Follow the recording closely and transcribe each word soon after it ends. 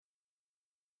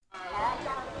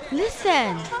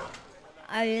Listen!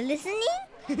 Are you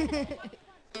listening?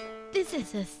 This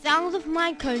is the sound of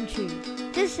my country.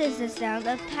 This is the sound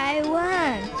of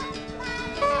Taiwan.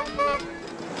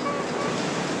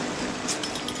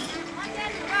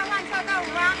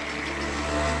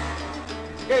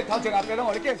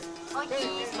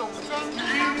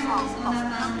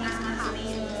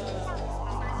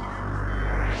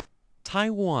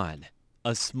 Taiwan,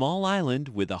 a small island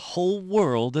with a whole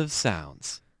world of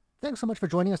sounds. Thanks so much for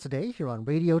joining us today here on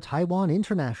Radio Taiwan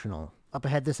International. Up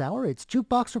ahead this hour, it's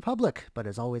Jukebox Republic, but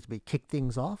as always, we kick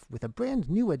things off with a brand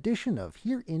new edition of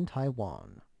Here in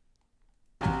Taiwan.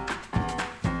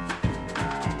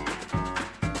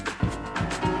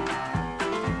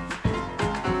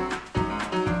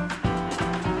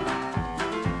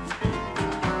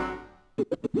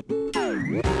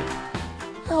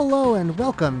 Hello and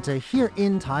welcome to Here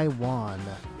in Taiwan.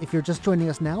 If you're just joining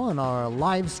us now on our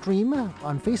live stream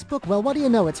on Facebook, well, what do you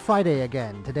know? It's Friday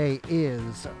again. Today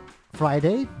is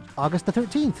Friday, August the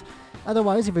 13th.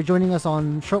 Otherwise, if you're joining us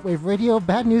on shortwave radio,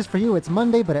 bad news for you, it's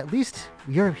Monday, but at least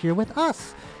you're here with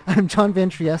us. I'm John Van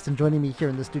Trieste, and joining me here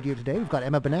in the studio today, we've got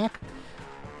Emma Benak,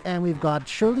 and we've got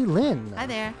Shirley Lin. Hi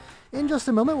there. In just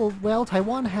a moment, well,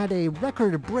 Taiwan had a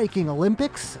record-breaking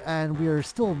Olympics, and we're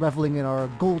still reveling in our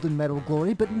golden medal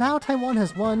glory, but now Taiwan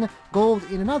has won gold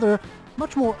in another,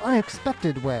 much more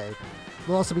unexpected way.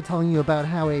 We'll also be telling you about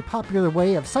how a popular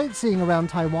way of sightseeing around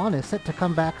Taiwan is set to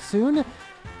come back soon,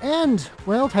 and,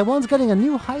 well, Taiwan's getting a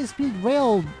new high-speed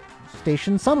rail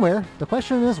station somewhere. The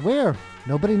question is where?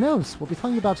 Nobody knows. We'll be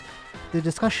telling you about the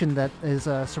discussion that is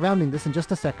surrounding this in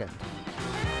just a second.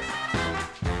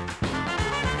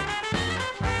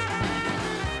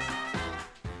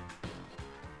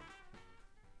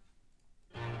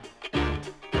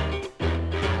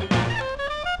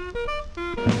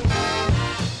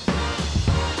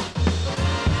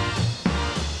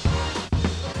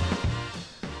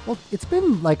 Well, it's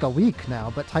been like a week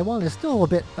now, but Taiwan is still a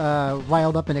bit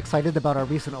riled up and excited about our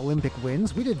recent Olympic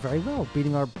wins. We did very well,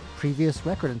 beating our previous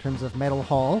record in terms of medal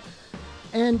haul.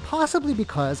 And possibly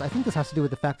because, I think this has to do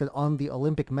with the fact that on the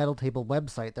Olympic medal table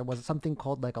website, there was something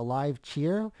called like a live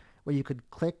cheer, where you could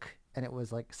click and it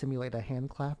was like simulate a hand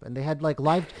clap. And they had like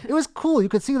live, it was cool. You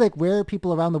could see like where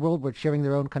people around the world were cheering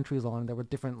their own countries on. There were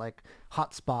different like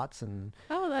hot spots and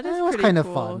That is it was pretty kind of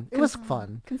cool. fun. It was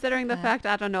fun. Considering the fact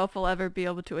I don't know if I'll ever be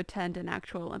able to attend an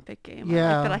actual Olympic game. I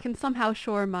Yeah. like that I can somehow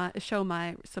show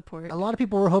my support. A lot of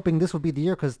people were hoping this would be the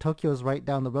year because Tokyo's right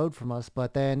down the road from us,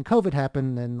 but then COVID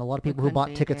happened and a lot of people who couldn't bought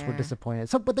be tickets were there. disappointed.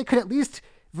 So, but they could at least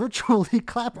virtually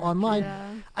clap online. Yeah.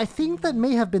 I think that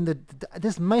may have been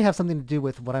this may have something to do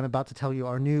with what I'm about to tell you,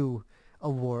 our new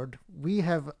award. We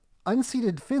have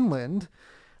unseated Finland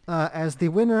as the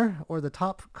winner or the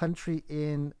top country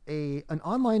in an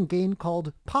online game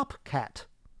called PopCat.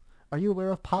 Are you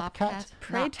aware of PopCat?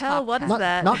 Pray Not tell, Top what is Cat.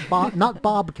 that? Not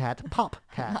Bobcat,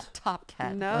 PopCat. Not Top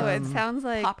Cat. No, it sounds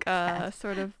like Pop cat.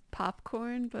 sort of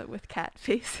popcorn, but with cat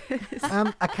faces.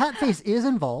 A cat face is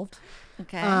involved.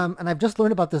 Okay. And I've just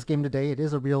learned about this game today. It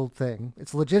is a real thing.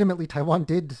 It's legitimately Taiwan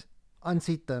did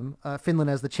unseat them, Finland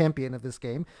as the champion of this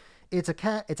game. It's a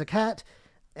cat,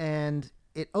 and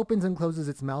it opens and closes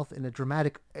its mouth in a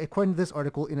dramatic, according to this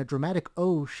article, in a dramatic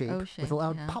O shape, O shape, with a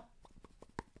loud yeah. pop.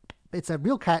 It's a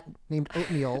real cat named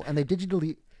Oatmeal, and they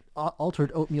digitally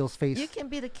altered Oatmeal's face You can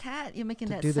be the cat. You're making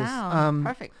to that do this. sound.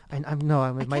 Perfect. I'm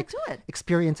my can't do it.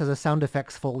 experience as a sound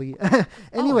effects Foley.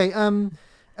 Anyway,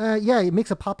 yeah, it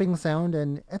makes a popping sound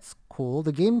and it's cool.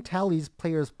 The game tallies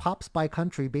players' pops by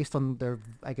country based on their,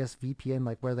 I guess, VPN,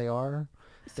 like where they are.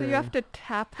 So you have to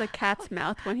tap the cat's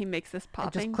mouth when he makes this Just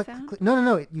popping click, sound? click.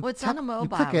 No. You Well, it's tap, on a you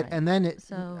mobile, click it, right? and then it.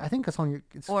 So- I think it's on your.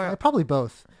 It's Or- probably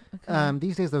both. Okay.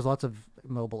 These days, there's lots of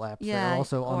mobile apps that Yeah, are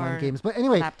also online or games. But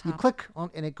anyway, you laptop. click on,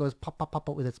 and it goes pop, pop, pop,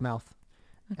 pop with its mouth.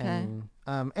 Okay.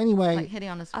 And anyway, Like hitting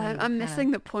on the screen. I'm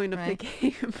missing the point of right? the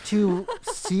game. to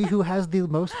see who has the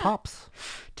most pops.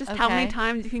 Just how many Okay.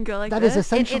 times you can go like That this? is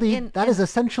essentially in- that is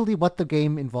essentially what the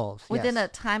game involves. Within yes. a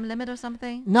time limit or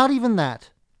something? Not even that.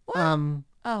 What?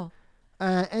 Oh.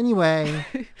 Anyway,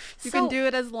 You can do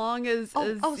it as long as, so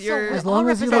your we're As long all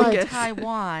as you representing like.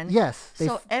 Taiwan. yes, they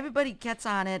So everybody gets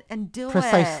on it and do it.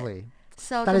 precisely.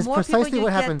 So That the is more precisely people you what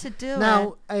get happened. to do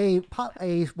Now, it.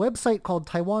 a website called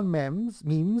Taiwan memes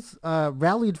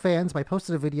rallied fans by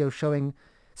posted a video showing.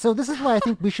 So this is why I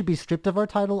think we should be stripped of our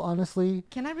title, honestly.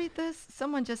 Can I read this?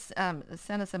 Someone just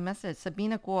sent us a message.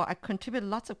 Sabina Guo, I contributed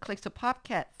lots of clicks to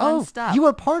PopCat. Fun stuff. You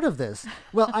were part of this.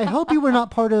 Well, I hope you were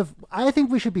not part of. I think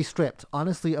we should be stripped,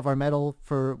 honestly, of our medal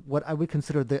for what I would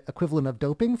consider the equivalent of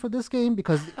doping for this game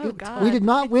because we God. did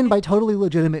not win by totally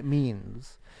legitimate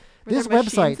means. Were This there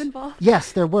machines website, involved?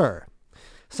 yes, there were.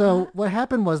 So what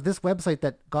happened was this website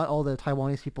that got all the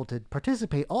Taiwanese people to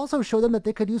participate also showed them that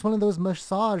they could use one of those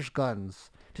massage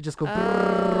guns to just go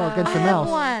brrrr against I the have mouse.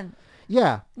 one.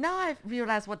 Yeah. Now I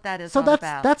realize what that is So all that's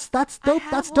about. that's I dope.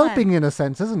 have That's one. doping in a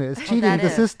sense, isn't it? It's cheating that the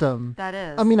is. system. That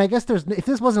is. I mean, I guess if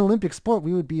this was an Olympic sport,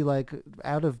 we would be like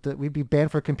we'd be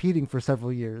banned for competing for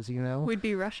several years, you know? We'd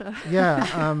be Russia.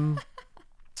 Yeah.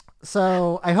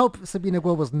 So I hope Sabina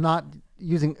Guo was not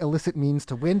using illicit means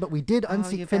to win, but we did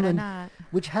unseat you better Finland, not.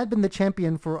 which had been the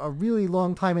champion for a really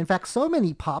long time. In fact, so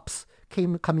many pops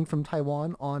coming from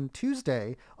Taiwan on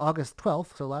Tuesday, August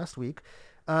 12th, so last week,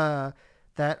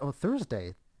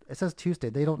 Thursday. It says Tuesday.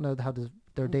 They don't know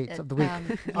their dates of the week.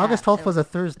 August 12th was a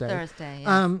Thursday. Thursday,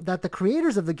 yes. That the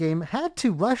creators of the game had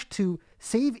to rush to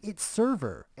save its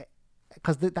server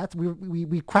because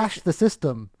we crashed the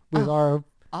system with our.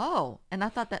 Oh, and I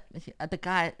thought that the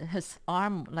guy, his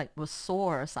arm was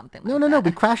sore or something. No, like no, no. that.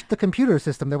 We crashed the computer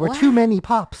system. There were too many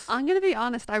pops. I'm going to be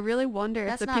honest. I really wonder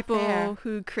That's if the not people fair.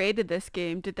 who created this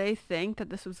game, did they think that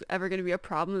this was ever going to be a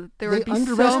problem? That there They would be so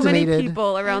many underestimated-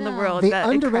 people around the know. world They that it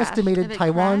crashed. underestimated If it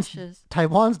Taiwan's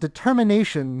crashes.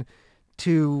 determination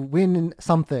to win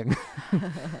something.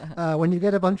 When you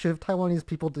get a bunch of Taiwanese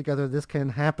people together, this can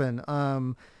happen.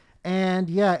 And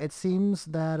yeah, it seems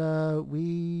that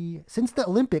since the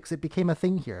Olympics, it became a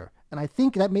thing here. And I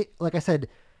think that like I said,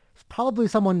 probably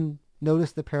someone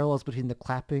noticed the parallels between the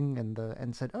clapping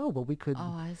and said, oh, well, we could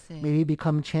Oh, I see. maybe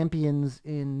become champions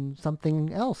in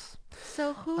something else.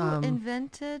 So who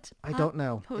invented? I don't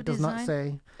know. Who It does not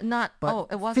designed- say. Not. But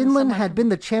It wasn't. Finland someone had from- been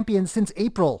the champion since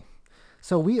April.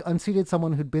 So we unseated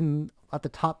someone who'd been at the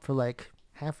top for like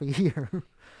half a year.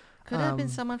 Could it have been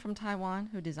someone from Taiwan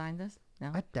who designed this? No,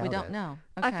 I doubt we don't it. know.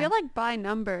 I Okay. feel like by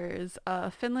numbers,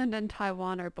 Finland and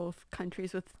Taiwan are both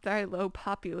countries with very low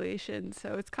population,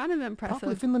 so it's kind of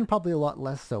impressive. Finland probably a lot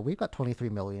less so. We've got 23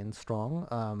 million strong.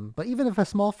 But even if a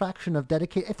small fraction of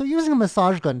if they're using a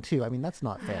massage gun too, I mean, that's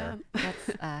not fair. That's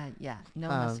no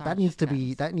massage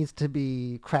That needs to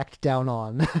be cracked down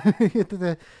on.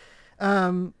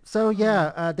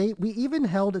 We even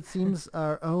held, it seems,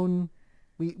 our own.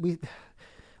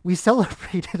 We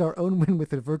celebrated our own win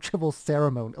with a virtual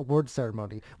award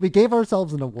ceremony. We gave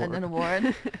ourselves an award, An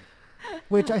award.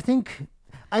 which I think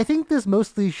this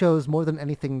mostly shows more than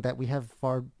anything that we have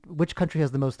which country has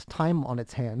the most time on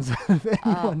its hands of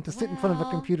anyone to sit in front of a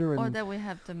Well, computer or and that we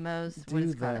have the most do what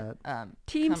is it called?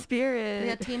 Team spirit.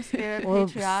 Yeah, team spirit, or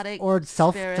patriotic, or just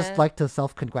spirit. like to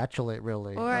self-congratulate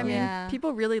really. Or, I mean, Yeah.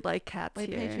 people really like cats Wait,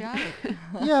 here. patriotic.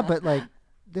 Yeah, but like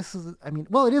this is, I mean,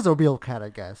 well, it is a real cat, I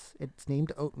guess. It's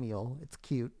named Oatmeal. It's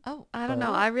cute. Oh, I don't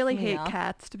know. I really hate Meow.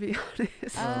 cats, to be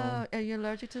honest. oh, are you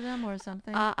allergic to them or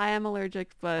something? I am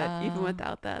allergic, but even Oh.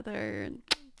 without that,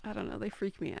 I don't know, they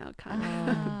freak me out kind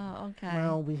of. Oh, okay.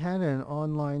 Well, we had an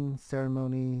online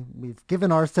ceremony. We've given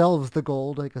ourselves the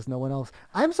gold because no one else.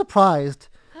 I'm surprised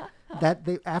that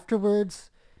afterwards,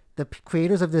 the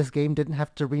creators of this game didn't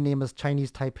have to rename us Chinese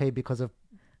Taipei because of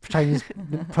Chinese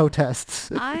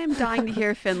protests. I am dying to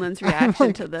hear Finland's reaction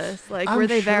like, to this. Like, I'm were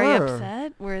they very sure.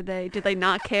 upset? Did they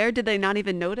not care? Did they not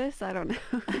even notice? I don't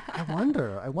know. I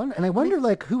wonder, and I wonder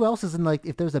like who else is in, like,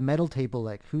 if there's a medal table,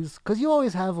 like because you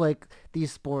always have like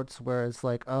these sports where it's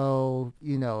like, oh,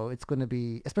 you know, it's going to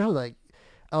be, especially like,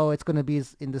 oh, it's going to be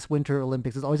in this Winter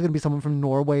Olympics, there's always going to be someone from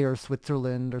Norway or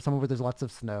Switzerland or somewhere where there's lots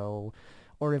of snow,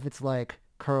 or if it's like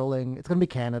curling, it's going to be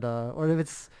Canada, or if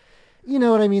it's, you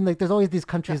know what I mean? Like, there's always these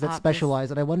countries The that obvious-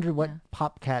 specialize, and I wonder what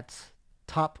PopCat's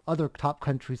other top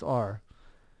countries are.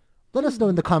 Let us know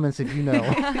in the comments if you know.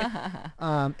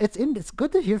 It's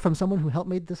good to hear from someone who helped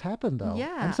make this happen, though.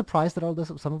 Yeah. I'm surprised that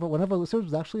one of our listeners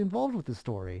was actually involved with this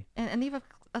story. And leave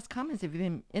us comments if you've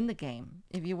been in the game,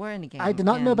 if you were in the game. I did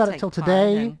not know and about it take till part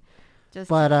today, and just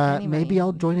But anyway. maybe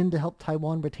I'll join in to help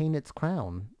Taiwan retain its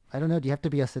crown. I don't know. Do you have to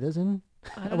be a citizen?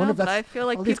 I don't wonder know, if but that's I feel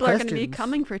like all these people are going to be questions.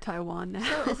 coming for Taiwan now.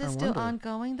 So is it I still wonder.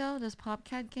 ongoing though? This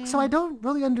PopCat game? So I don't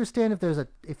really understand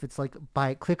if it's like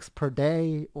by clicks per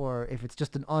day, or if it's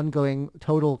just an ongoing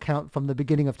total count from the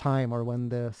beginning of time or when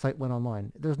the site went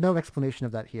online. There's no explanation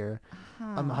of that here.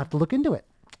 I'll have to look into it.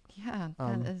 Yeah,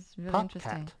 that is really PopCat.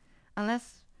 interesting.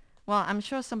 Unless, well, I'm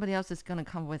sure somebody else is going to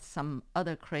come with some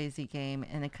other crazy game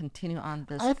and then continue on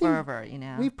this I think fervor, you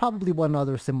know. We've probably won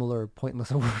other similar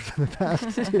pointless awards in the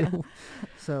past too.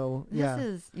 So yeah,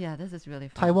 This is really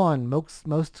fun. Taiwan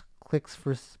most clicks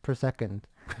per second.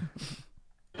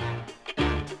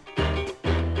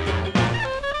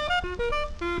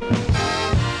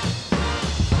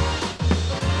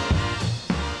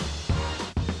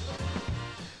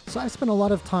 So I've spent a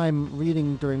lot of time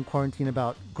reading during quarantine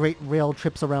about great rail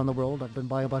trips around the world. I've been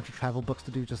buying a bunch of travel books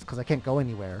to do just because I can't go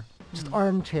anywhere. just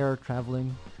armchair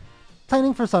traveling,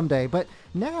 planning for someday. But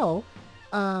now,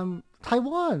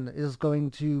 Taiwan is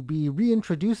going to be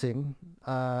reintroducing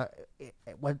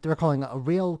what they're calling a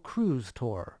rail cruise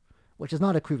tour, which is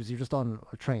not a cruise, you're just on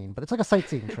a train, but it's like a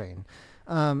sightseeing train.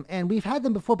 And we've had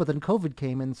them before, but then COVID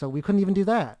came in, so we couldn't even do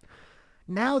that.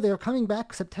 Now they're coming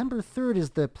back. September 3rd is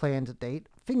the planned date.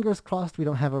 Fingers crossed we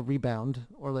don't have a rebound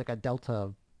or like a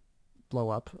Delta blow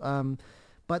up.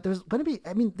 But there's going to be,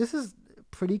 I mean, this is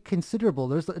pretty considerable.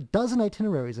 There's a dozen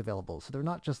itineraries available. So they're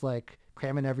not just like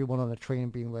cramming everyone on a train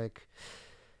being like,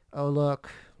 oh, look.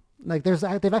 Like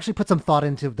they've actually put some thought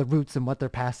into the routes and what they're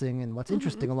passing and what's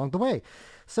interesting along the way.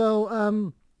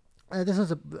 So this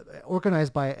is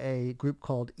organized by a group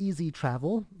called Easy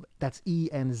Travel. That's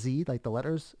E-N-Z, like the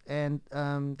letters. And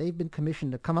they've been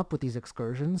commissioned to come up with these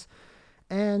excursions.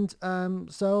 And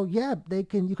so, yeah, you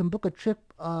can book a trip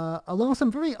along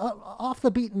some very off the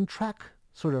beaten track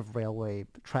sort of railway,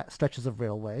 stretches of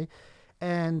railway.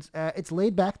 And it's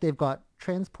laid back. They've got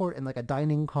transport and like a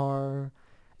dining car.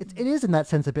 It is in that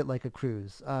sense a bit like a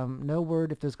cruise. No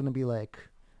word if there's going to be like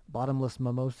bottomless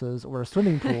mimosas or a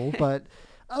swimming pool, but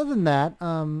other than that,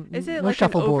 is it no like an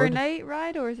shuffleboard. overnight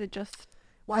ride, or is it just?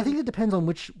 Well, I think it depends on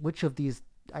which of these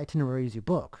itineraries you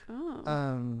book.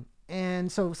 Oh.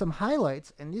 And so some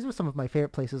highlights, and these are some of my favorite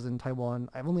places in Taiwan.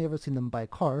 I've only ever seen them by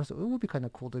car, so it would be kind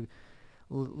of cool to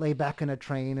lay back in a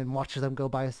train and watch them go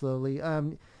by slowly.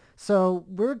 So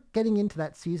we're getting into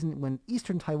that season when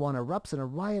eastern Taiwan erupts in a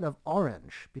riot of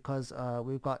orange because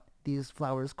we've got these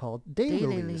flowers called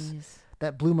daylilies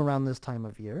that bloom around this time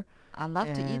of year. I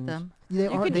love to eat them. They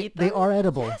can eat they them? are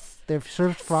edible. Yes. They're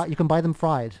served fried. You can buy them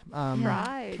fried.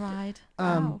 Fried. Fried.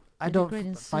 Wow. I They'd be don't great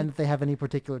in find soup. that they have any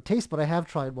particular taste, but I have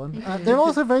tried one. They're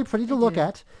also very pretty to look do.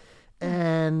 at.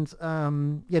 And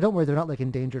yeah, don't worry, they're not like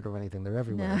endangered or anything. They're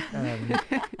everywhere.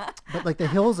 But like the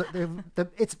hills,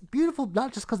 it's beautiful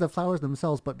not just because of the flowers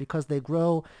themselves, but because they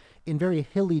grow in very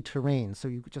hilly terrain. So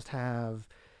you just have,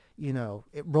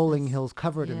 rolling hills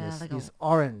covered in yeah, like these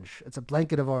orange. It's a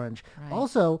blanket of orange. Right.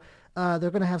 Also,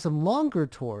 they're going to have some longer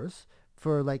tours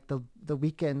for like the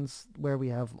weekends where we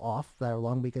have off, that are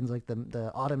long weekends, like the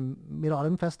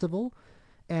Mid-Autumn Festival,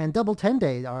 and Double 10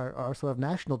 Day, our sort of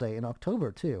national day in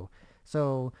October too.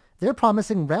 So they're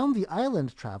promising round the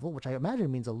island travel, which I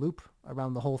imagine means a loop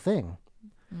around the whole thing.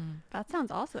 That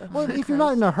sounds awesome. Well, if you're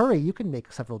not in a hurry, you can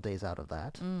make several days out of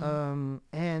that.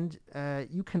 And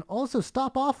you can also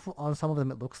stop off on some of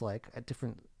them, it looks like, at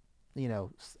different,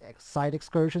 side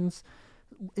excursions,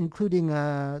 including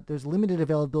there's limited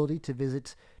availability to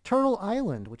visit Turtle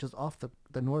Island, which is off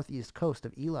the northeast coast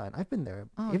of Elan. I've been there.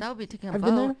 Oh, that would be taking a Have boat.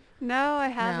 you been there? No, I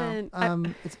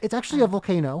haven't. It's actually a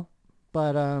volcano,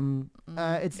 but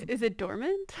it's Is it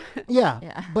dormant? yeah.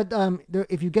 Yeah. But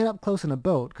if you get up close in a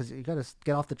boat, because you got to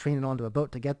get off the train and onto a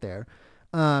boat to get there,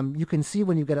 you can see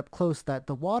when you get up close that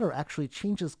the water actually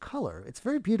changes color. It's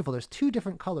very beautiful. There's two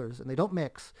different colors, and they don't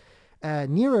mix.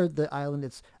 Nearer the island,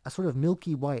 it's a sort of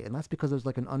milky white, and that's because there's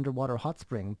like an underwater hot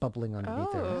spring bubbling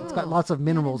underneath there. It's got lots of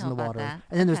minerals in the know about water, that.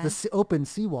 and then there's Okay. the open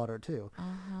seawater too.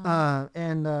 Yeah,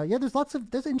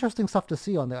 there's interesting stuff to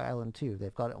see on the island too.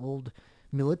 They've got old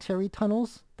military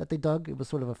tunnels that they dug. It was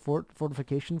sort of a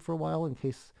fortification for a while in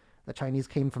case the Chinese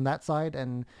came from that side,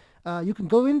 and you can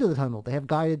go into the tunnel. They have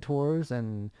guided tours,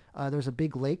 and there's a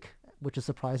big lake, which is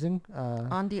surprising.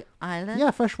 On the island?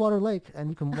 Yeah, freshwater lake, and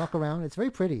you can walk around. It's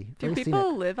very pretty. Do Very people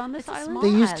scenic. live on this It's a island? small They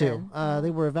used island. to.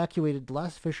 They were evacuated. The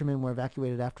last fishermen were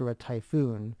evacuated after a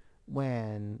typhoon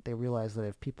when they realized that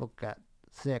if people got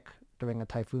sick during a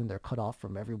typhoon, they're cut off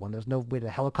from everyone. There's no way to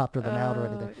helicopter them out or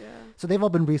anything. Yeah. So they've all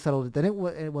been resettled. Then it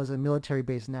was a military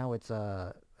base. Now it's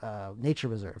a nature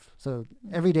reserve. So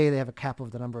every day they have a cap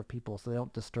of the number of people so they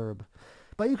don't disturb.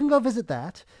 But you can go visit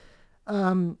that.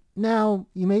 Now,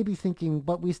 you may be thinking,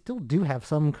 but we still do have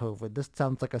some COVID. This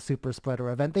sounds like a super spreader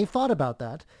event. They thought about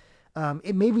that.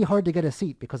 It may be hard to get a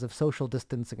seat because of social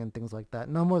distancing and things like that.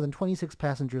 No more than 26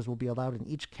 passengers will be allowed in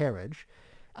each carriage.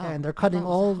 And they're cutting that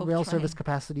was all the whole rail service train.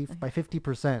 capacity by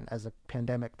 50% as a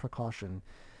pandemic precaution.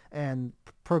 And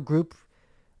per group,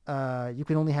 you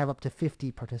can only have up to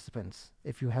 50 participants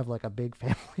if you have like a big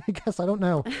family, I guess. I don't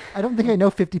know. I don't think I know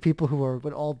 50 people who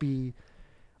would all be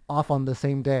off on the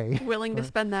same day. Willing to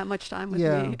spend that much time with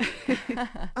Yeah. me.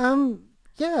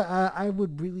 I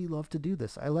would really love to do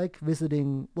this. I like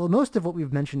visiting. Well, most of what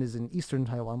we've mentioned is in eastern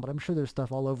Taiwan, but I'm sure there's stuff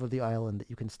all over the island that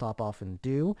you can stop off and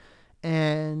do.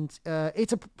 And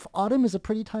autumn is a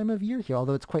pretty time of year here,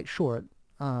 although it's quite short.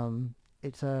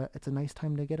 It's a nice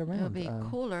time to get around. It'll be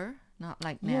cooler, not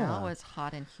like now yeah. where it's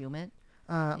hot and humid.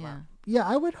 Uh, Yeah. Yeah,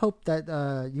 I would hope that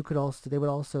they would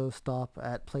also stop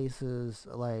at places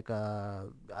like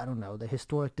I don't know, the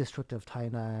historic district of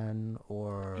Tainan,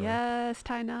 Yes,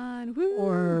 Tainan. Woo!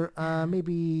 or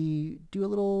maybe do a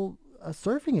little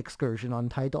surfing excursion on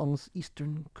Taidong's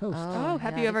eastern coast. Oh,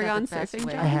 have you they ever got gone the best surfing,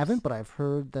 waves. John? I haven't, but I've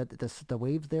heard that the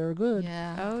waves there are good.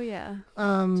 Yeah. Oh yeah.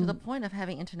 To the point of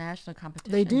having international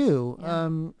competitions. They do, Yeah.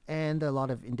 and a lot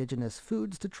of indigenous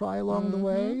foods to try along the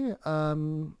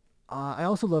Mm-hmm. way. I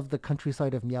also love the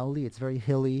countryside of Miaoli. It's very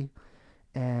hilly,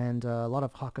 and a lot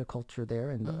of Hakka culture there,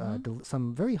 and Mm-hmm.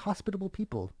 some very hospitable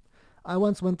people. I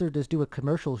once went there to do a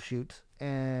commercial shoot,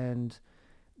 and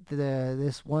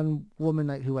this one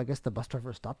woman who I guess the bus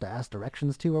driver stopped to ask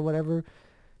directions to or whatever,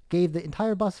 gave the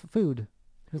entire bus food.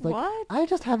 It was like, What? I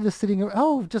just have this sitting,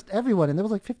 just everyone. And there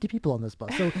was like 50 people on this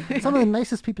bus. So some of the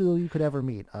nicest people you could ever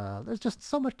meet. There's just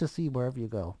so much to see wherever you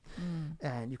go.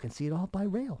 And you can see it all by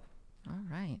rail. All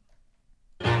right.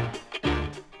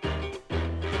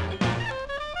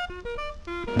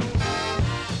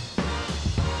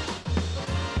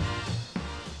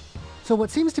 So what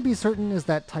seems to be certain is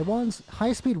that Taiwan's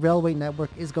high-speed railway network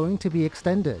is going to be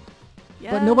extended.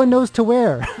 But no one knows to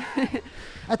where.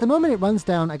 At the moment, it runs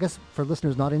down, I guess for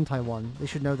listeners not in Taiwan, they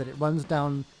should know that it runs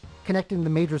down connecting the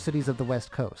major cities of the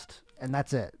West Coast. And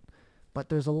that's it. But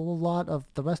there's a lot of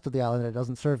the rest of the island that it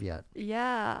doesn't serve yet.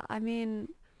 Yeah, I mean,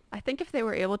 I think if they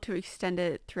were able to extend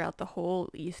it throughout the whole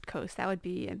East Coast, that would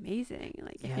be amazing.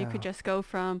 Like if you Yeah. could just go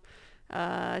from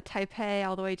Taipei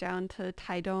all the way down to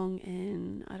Taidong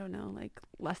in, I don't know, like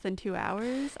less than 2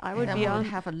 hours, I would Then be we on. would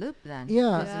have a loop then.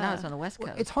 Yeah. Because now it's on the West Well,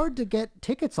 Coast. it's hard to get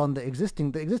tickets on the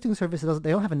existing service.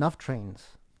 They don't have enough trains.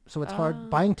 So it's hard.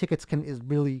 Buying tickets can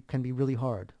be really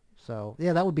hard. So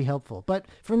yeah, that would be helpful. But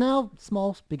for now,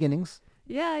 small beginnings.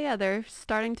 Yeah, they're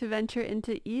starting to venture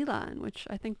into Ilan, which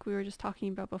I think we were just talking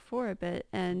about before a bit.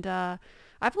 And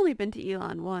I've only been to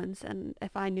Ilan once, and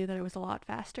if I knew that it was a lot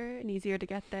faster and easier to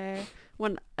get there,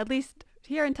 when at least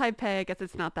here in Taipei, I guess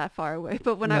it's not that far away.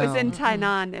 But when I was No. in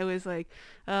Tainan, it was like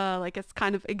it's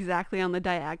kind of exactly on the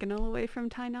diagonal away from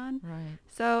Tainan. Right.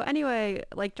 So anyway,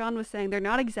 like John was saying, they're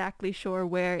not exactly sure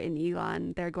where in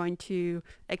Ilan they're going to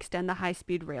extend the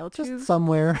high-speed rail to. Just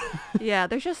somewhere. Yeah,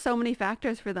 there's just so many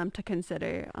factors for them to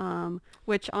consider,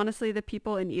 which honestly the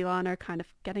people in Elon are kind of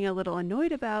getting a little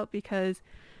annoyed about because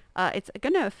it's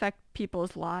going to affect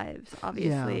people's lives,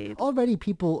 obviously. Yeah. Already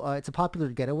people, it's a popular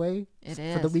getaway It for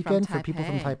is, the from weekend for people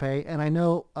from Taipei. Taipei. And I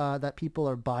know that people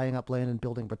are buying up land and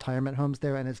building retirement homes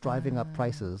there, and it's driving Ah. up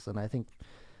prices. And I think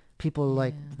people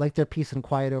like their peace and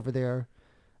quiet over there.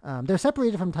 They're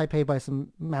separated from Taipei by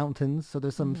some mountains, so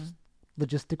there's some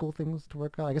logistical things to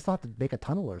work out. I guess they'll have to make a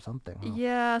tunnel or something. Huh?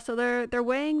 Yeah, so they're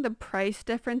weighing the price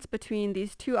difference between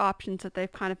these two options that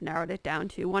they've kind of narrowed it down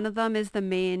to. One of them is the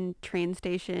main train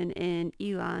station in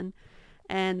Ilan,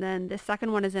 and then the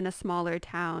second one is in a smaller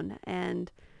town.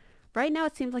 And right now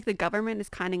it seems like the government is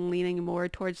kind of leaning more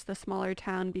towards the smaller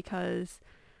town because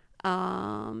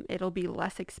it'll be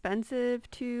less expensive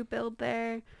to build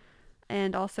there.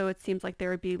 And also it seems like there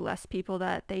would be less people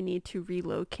that they need to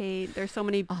relocate. There's so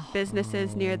many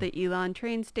businesses near the Elon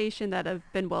train station that have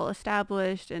been well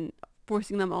established, and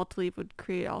forcing them all to leave would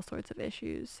create all sorts of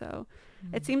issues. So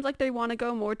it seems like they want to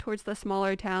go more towards the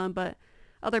smaller town, but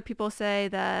other people say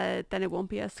that then it won't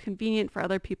be as convenient for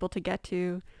other people to get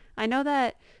to. I know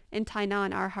that in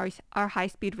Tainan, our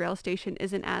high-speed rail station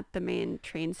isn't at the main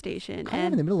train station. Kind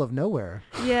of in the middle of nowhere.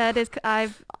 Yeah, it is.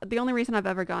 The only reason I've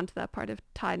ever gone to that part of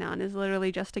Tainan is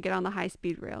literally just to get on the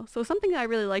high-speed rail. So something I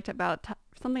really like about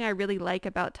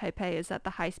Taipei is that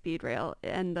the high-speed rail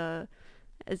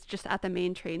is just at the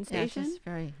main train Yeah, it's station. just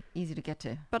very easy to get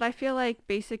to. But I feel like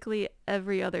basically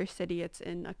every other city, it's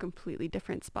in a completely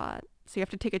different spot. So you have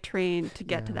to take a train to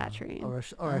get to that train. Or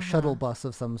a shuttle bus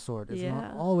of some sort. It's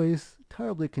not Yeah. always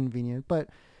terribly convenient. But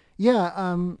yeah,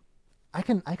 I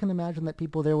can imagine that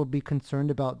people there will be concerned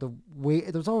about the way.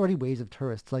 There's already waves of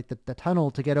tourists. Like the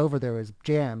tunnel to get over there is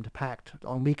jammed, packed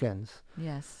on weekends.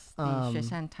 Yes, the Um,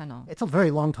 Xueshan Tunnel. It's a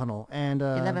very long tunnel, and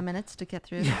 11 minutes to get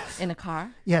through in a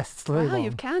car. yes, it's very Wow, long.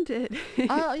 you've counted.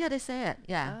 Oh, yeah, they say it.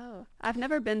 Yeah. Oh, I've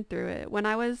never been through it. When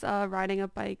I was riding a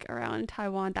bike around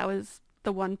Taiwan, that was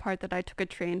the one part that I took a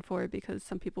train for because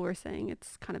some people were saying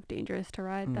it's kind of dangerous to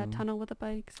ride that tunnel with a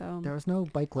bike. So There's no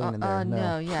bike lane in there.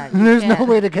 No, yeah. you There's no can't.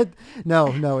 way to get.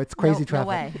 No, it's crazy No traffic.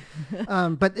 way.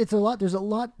 But it's a lot. There's a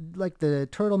lot like the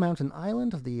Turtle Mountain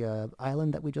Island, the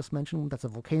island that we just mentioned. That's a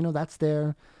volcano. That's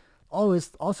there.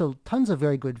 Always, also tons of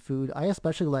very good food. I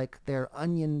especially like their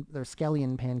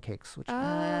scallion pancakes, which They're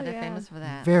yeah. famous for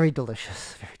that. very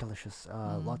delicious, very delicious.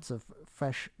 Lots of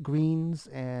fresh greens,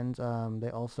 and they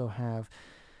also have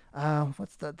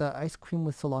What's the ice cream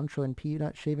with cilantro and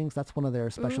peanut shavings? That's one of their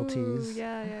specialties. Ooh,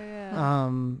 yeah.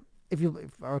 If you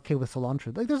are okay with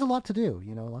cilantro, like there's a lot to do,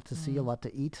 a lot to see, a lot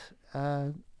to eat.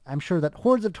 I'm sure that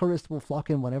hordes of tourists will flock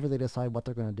in whenever they decide what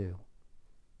they're going to do.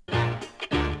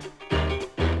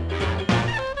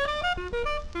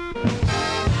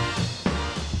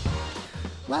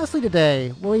 Lastly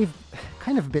today, we've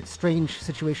kind of a bit strange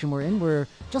situation we're in. We're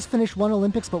just finished one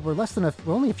Olympics, but we're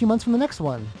only a few months from the next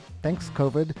one. Thanks,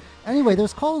 COVID. Anyway,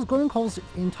 there's growing calls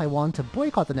in Taiwan to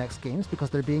boycott the next games because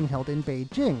they're being held in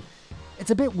Beijing. It's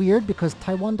a bit weird because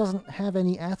Taiwan doesn't have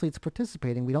any athletes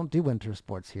participating. We don't do winter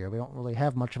sports here. We don't really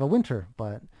have much of a winter,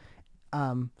 but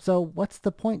so what's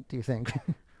the point, do you think?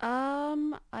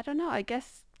 I don't know. I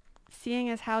guess seeing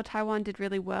as how Taiwan did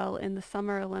really well in the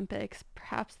Summer Olympics,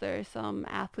 perhaps there are some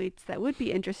athletes that would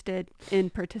be interested in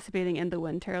participating in the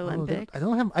Winter Olympics.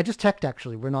 I just checked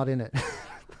actually. We're not in it.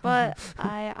 But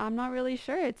I'm not really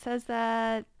sure. It says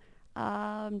that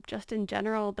just in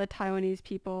general, the Taiwanese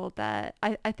people, that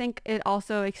I think it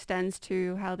also extends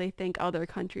to how they think other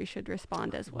countries should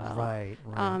respond as well. Right.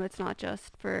 It's not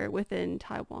just for within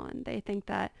Taiwan. They think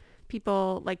that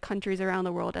people, like countries around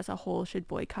the world as a whole, should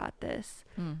boycott this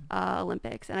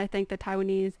Olympics. And I think the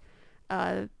Taiwanese,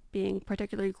 being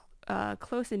particularly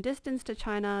close in distance to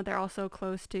China, they're also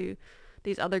close to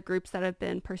these other groups that have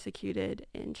been persecuted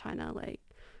in China, like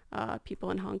people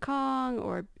in Hong Kong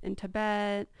or in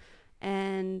Tibet.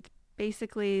 And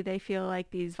basically they feel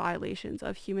like these violations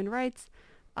of human rights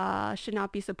should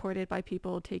not be supported by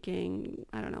people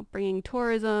bringing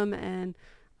tourism and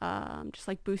just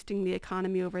like boosting the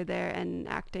economy over there and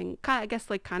acting, kind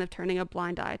of turning a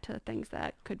blind eye to things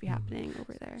that could be happening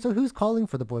over there. So who's calling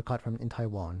for the boycott in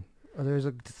Taiwan? Are there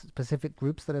specific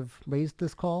groups that have raised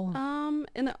this call?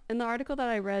 In the article that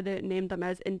I read, it named them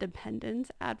as independence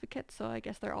advocates. So I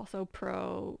guess they're also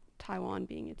pro Taiwan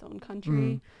being its own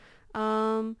country.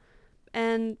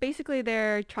 And basically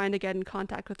they're trying to get in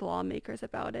contact with lawmakers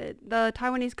about it. The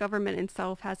Taiwanese government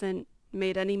itself hasn't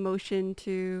made any motion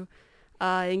to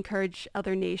encourage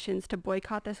other nations to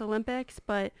boycott this Olympics,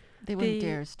 but they wouldn't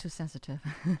dare. It's too sensitive.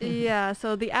 Yeah,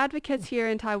 so the advocates here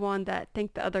in Taiwan that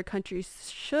think the other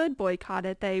countries should boycott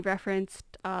it, they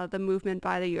referenced the movement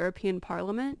by the European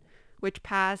Parliament, which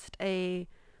passed a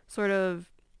sort of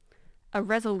a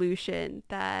resolution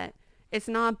that it's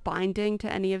not binding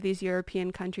to any of these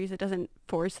European countries. It doesn't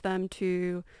force them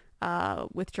to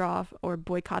withdraw or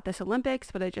boycott this Olympics,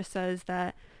 but it just says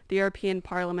that the European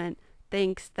Parliament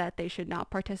thinks that they should not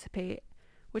participate,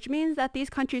 which means that these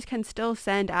countries can still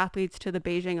send athletes to the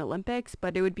Beijing Olympics,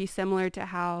 but it would be similar to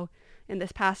how in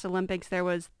this past Olympics there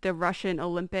was the Russian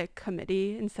Olympic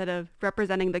Committee. Instead of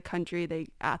representing the country, the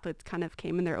athletes kind of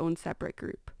came in their own separate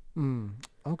group.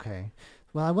 Okay.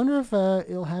 Well, I wonder if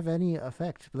it'll have any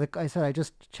effect. Like I said, I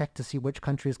just checked to see which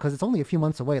countries, because it's only a few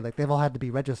months away. Like, they've all had to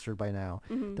be registered by now.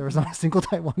 There was not a single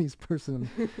Taiwanese person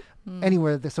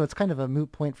anywhere, so it's kind of a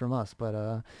moot point from us. But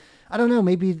I don't know,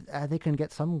 maybe they can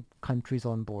get some countries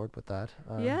on board with that.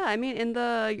 Yeah, I mean, in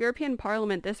the European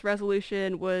Parliament, this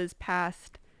resolution was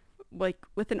passed like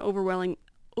with an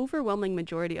overwhelming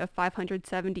majority of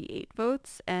 578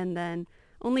 votes, and then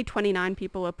only 29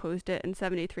 people opposed it and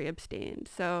 73 abstained.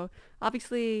 So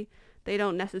obviously they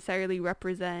don't necessarily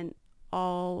represent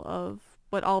all of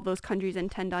what all those countries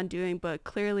intend on doing, but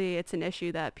clearly it's an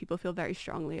issue that people feel very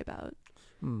strongly about.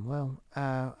 Well,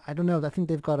 I don't know. I think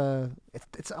they've got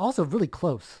it's also really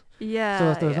close.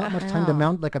 Yeah. So there's not much time to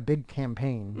mount like a big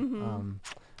campaign.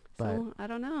 But so I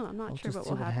don't know. I'm not sure what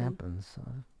will happen.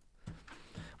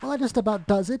 Well, that just about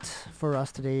does it for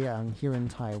us today here in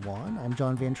Taiwan. I'm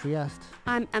John Van Trieste.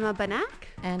 I'm Emma Banak.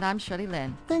 And I'm Shirley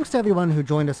Lin. Thanks to everyone who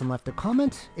joined us and left a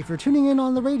comment. If you're tuning in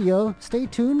on the radio, stay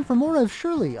tuned for more of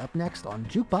Shirley up next on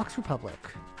Jukebox Republic.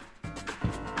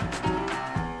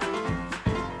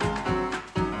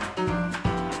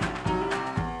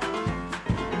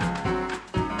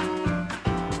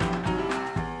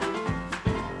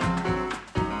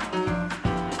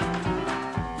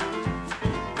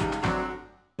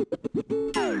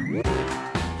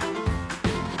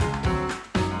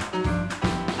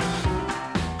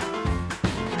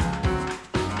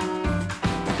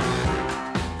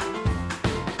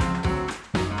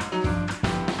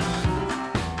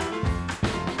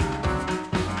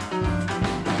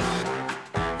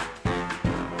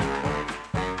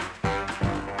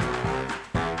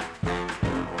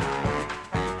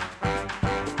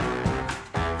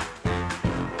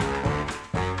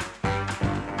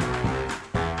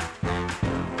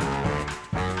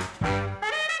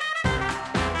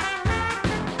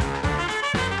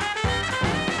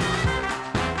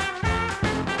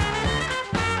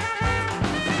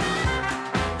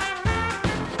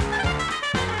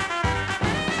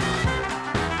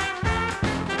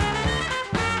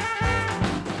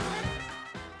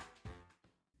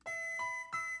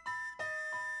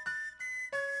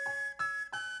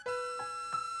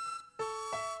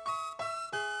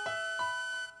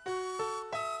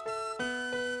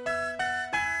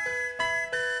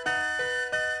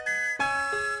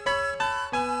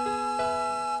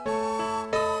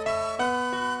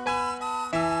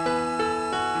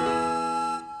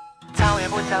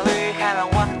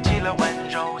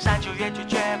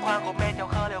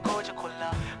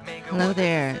 Hello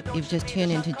there. You've just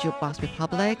tuned into Jukebox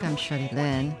Republic. I'm Shirley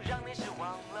Lin.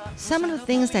 Some of the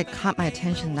things that caught my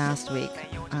attention last week,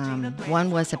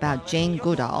 one was about Jane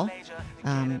Goodall,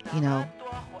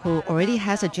 who already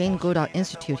has a Jane Goodall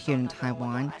Institute here in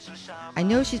Taiwan. I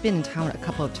know she's been in Taiwan a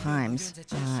couple of times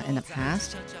in the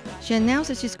past. She announced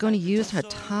that she's going to use her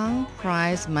Tang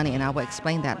Prize money, and I will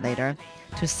explain that later,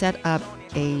 to set up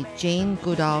a Jane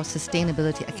Goodall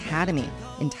Sustainability Academy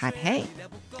in Taipei.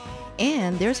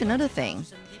 And there's another thing,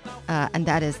 and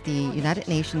that is the United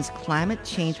Nations Climate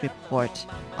Change Report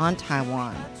on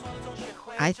Taiwan.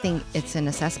 I think it's an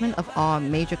assessment of all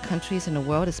major countries in the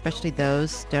world, especially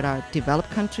those that are developed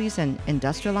countries and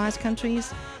industrialized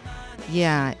countries.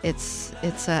 Yeah, it's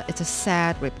a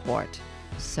sad report.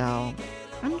 So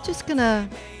I'm just gonna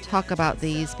talk about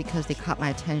these because they caught my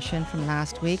attention from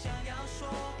last week.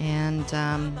 And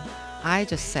I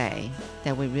just say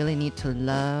that we really need to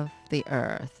love the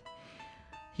earth.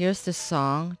 Here's the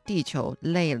song, 地球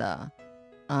累了.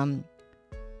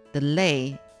 The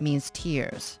泪 means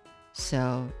tears.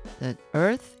 So the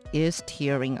earth is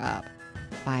tearing up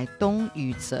by Dong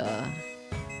Yuze.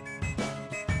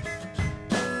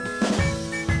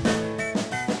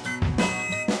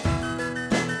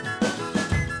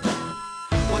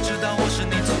 我知道我是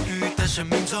你遭遇的生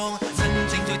命中曾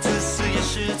经最自私也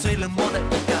是最冷漠的一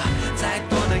个，再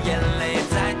多的眼泪，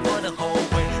再多的后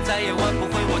悔，再也挽不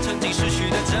回我曾经失去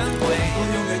的珍贵。我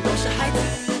永远都是孩子，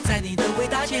在你的伟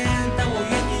大前，但我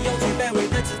愿意用最卑微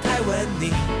的姿态问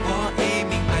你。我已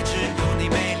明白，只有你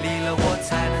美丽了，我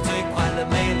才能最快乐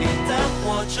美丽的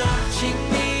活着。请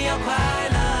你要快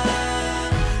乐，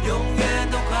永远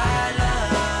都快乐。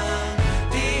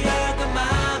第二个妈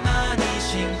妈，你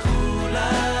辛苦了，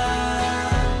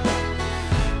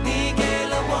你给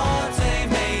了我最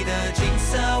美的景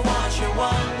色，我却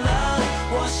忘了。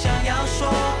我想要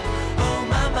说，哦，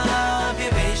妈妈，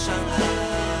别悲伤了。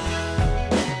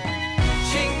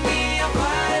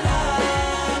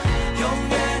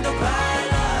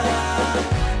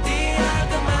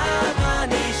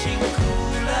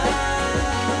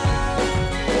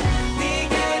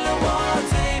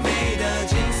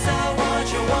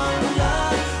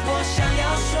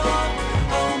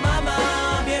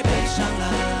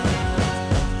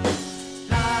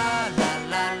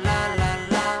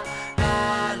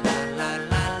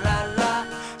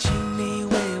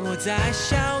再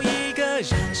笑一个，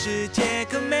让世界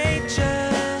更美着。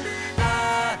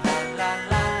啦啦啦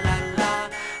啦啦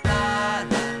啦啦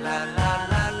啦啦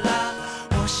啦啦，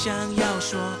我想要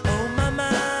说，哦，妈妈，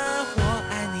我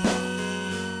爱你。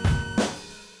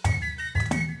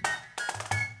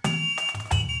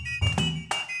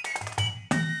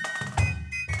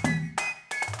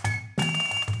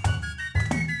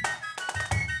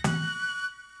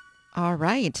All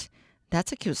right.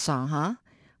 That's a cute song, huh?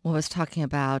 Well, was talking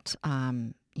about,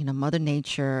 Mother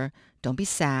Nature. Don't be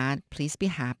sad. Please be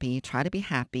happy. Try to be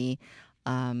happy.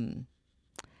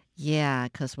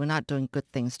 Because we're not doing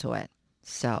good things to it.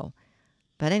 So,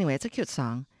 but anyway, it's a cute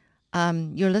song.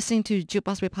 You're listening to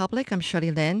Jukebox Republic. I'm Shirley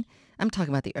Lin. I'm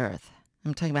talking about the earth.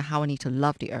 I'm talking about how we need to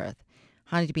love the earth.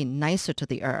 How we need to be nicer to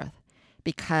the earth.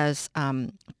 Because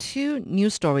two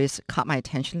news stories caught my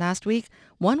attention last week.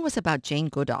 One was about Jane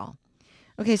Goodall.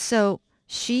 Okay, so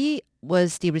she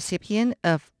was the recipient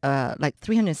of like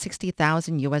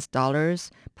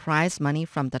 $360,000 prize money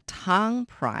from the Tang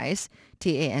Prize,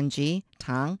 T-A-N-G,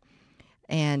 Tang,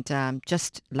 and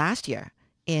just last year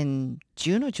in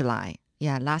June or July,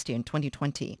 last year in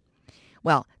 2020.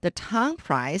 Well, the Tang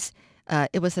Prize,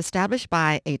 it was established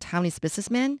by a Taiwanese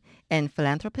businessman and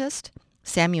philanthropist,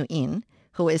 Samuel Yin,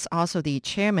 who is also the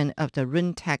chairman of the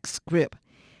Runtex Group.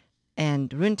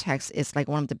 And Runtex is like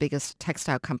one of the biggest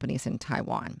textile companies in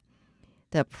Taiwan.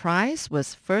 The prize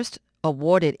was first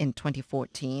awarded in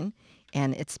 2014,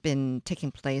 and it's been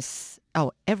taking place,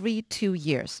 every 2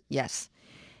 years, yes.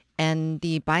 And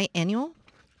the biennial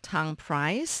Tang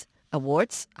Prize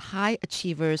awards high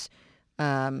achievers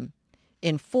in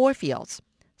 4 fields: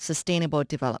 sustainable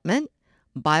development,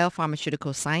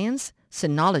 biopharmaceutical science,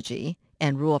 sinology,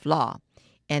 and rule of law.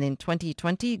 And in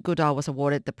 2020, Goodall was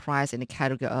awarded the prize in the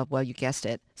category of, well, you guessed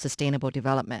it, sustainable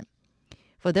development.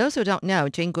 For those who don't know,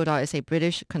 Jane Goodall is a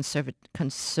British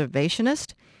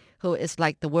conservationist who is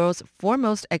like the world's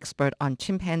foremost expert on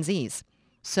chimpanzees.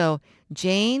 So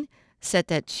Jane said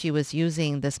that she was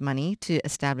using this money to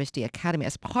establish the academy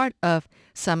as part of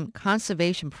some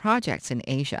conservation projects in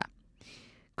Asia.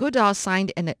 Goodall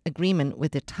signed an agreement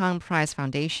with the Tang Prize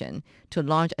Foundation to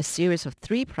launch a series of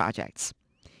 3 projects.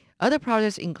 Other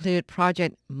projects include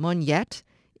Project Monyet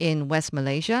in West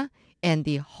Malaysia and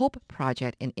the Hope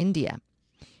Project in India.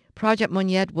 Project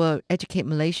Monyet will educate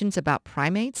Malaysians about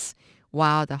primates,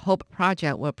 while the Hope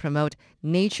Project will promote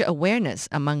nature awareness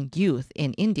among youth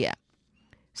in India.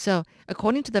 So,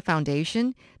 according to the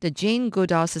foundation, the Jane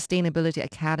Goodall Sustainability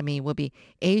Academy will be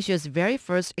Asia's very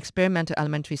first experimental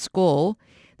elementary school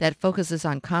that focuses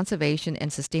on conservation and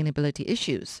sustainability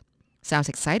issues. Sounds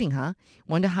exciting, huh?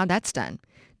 Wonder how that's done.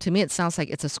 To me, it sounds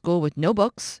like it's a school with no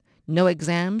books, no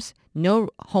exams, no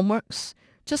homeworks,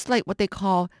 just like what they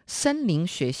call 森林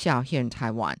学校 here in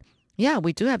Taiwan. Yeah,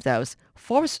 we do have those.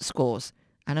 Forest schools.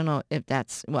 I don't know if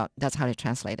that's how they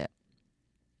translate it.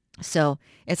 So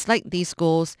it's like these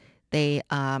schools, they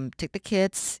take the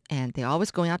kids and they're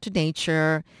always going out to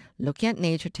nature, looking at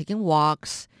nature, taking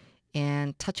walks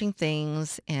and touching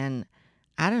things. And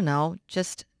I don't know,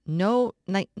 just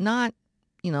not,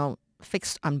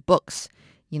 fixed on books,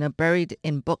 buried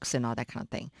in books and all that kind of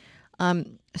thing.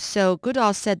 So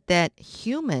Goodall said that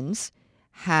humans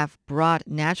have brought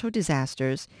natural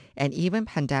disasters and even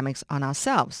pandemics on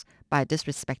ourselves by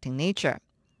disrespecting nature.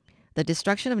 The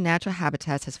destruction of natural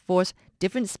habitats has forced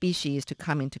different species to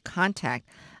come into contact,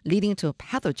 leading to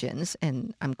pathogens,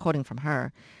 and I'm quoting from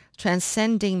her,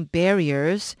 transcending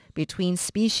barriers between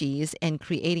species and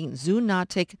creating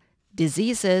zoonotic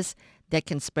diseases that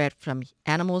can spread from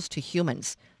animals to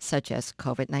humans, such as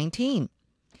COVID-19.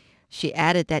 She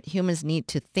added that humans need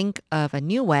to think of a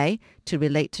new way to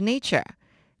relate to nature.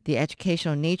 The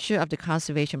educational nature of the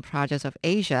conservation projects of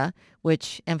Asia,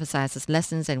 which emphasizes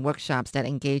lessons and workshops that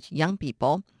engage young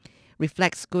people,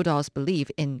 reflects Goodall's belief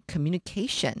in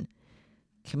communication.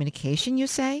 Communication, you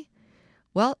say?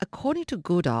 Well, according to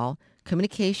Goodall,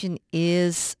 communication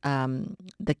is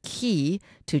the key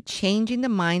to changing the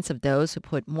minds of those who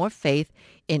put more faith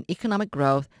in economic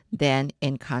growth than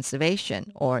in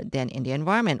conservation, or than in the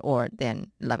environment, or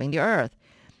than loving the earth.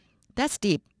 That's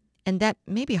deep. And that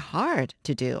may be hard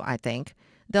to do, I think,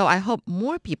 though I hope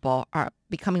more people are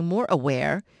becoming more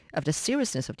aware of the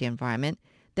seriousness of the environment,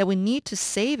 that we need to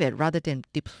save it rather than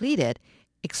deplete it,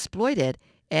 exploit it,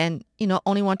 and,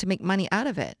 only want to make money out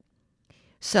of it.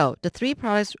 So the three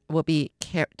projects will be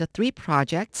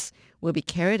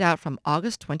carried out from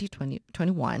August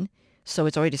 2021, so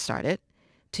it's already started,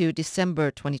 to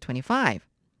December 2025.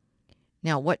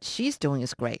 Now, what she's doing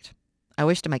is great. I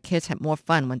wish that my kids had more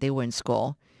fun when they were in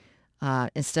school.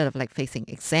 Instead of facing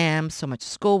exams, so much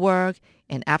schoolwork,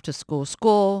 and after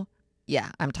school. Yeah,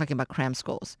 I'm talking about cram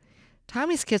schools.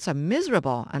 Taiwanese kids are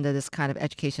miserable under this kind of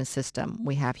education system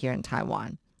we have here in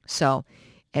Taiwan. So,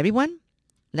 everyone,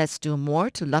 let's do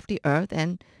more to love the earth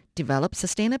and develop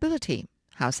sustainability.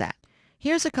 How's that?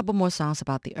 Here's a couple more songs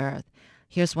about the earth.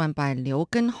 Here's one by Liu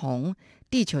Genhong,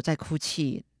 地球在哭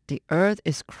泣, The Earth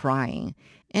is Crying.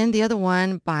 And the other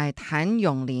one by Tan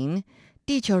Yonglin,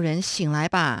 地球人醒来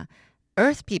吧,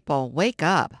 Earth people, wake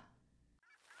up.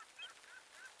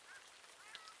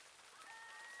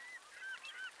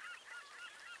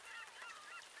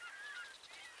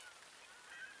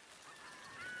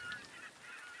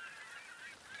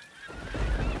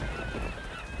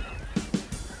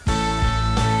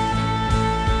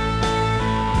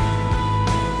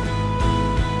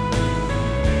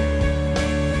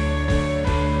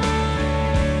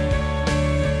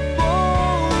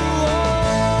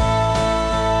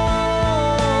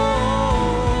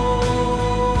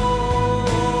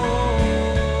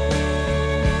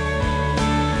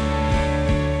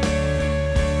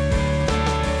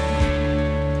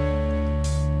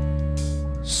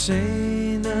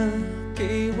谁能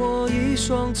给我一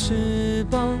双翅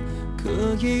膀，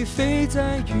可以飞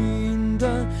在云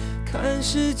端，看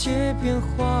世界变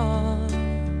化，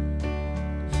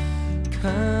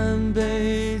看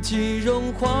北极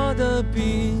融化的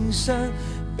冰山，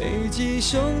北极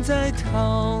熊在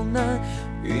逃难，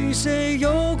与谁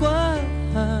有关？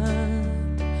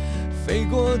飞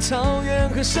过草原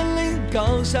和森林，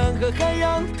高山和海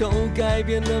洋，都改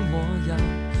变了模样。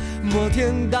摩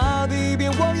天大地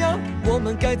变汪洋，我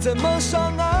们该怎么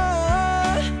上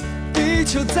岸？地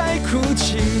球在哭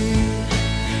泣，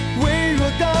微弱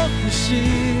的呼吸，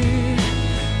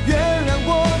原谅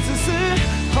我自私，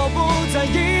毫不在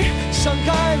意，伤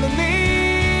害了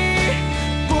你。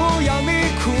不要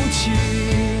你哭泣，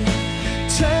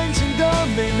曾经的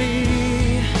美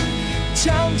丽，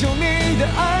抢救你的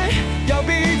爱，要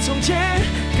比从前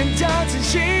更加珍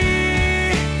惜。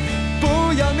不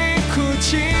要你哭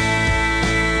泣。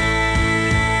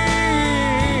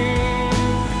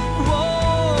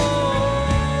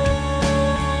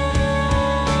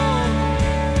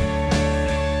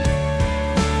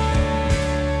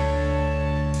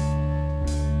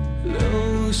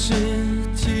流失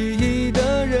记忆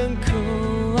的人口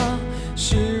啊，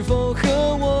是否和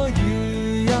我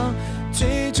一样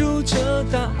追逐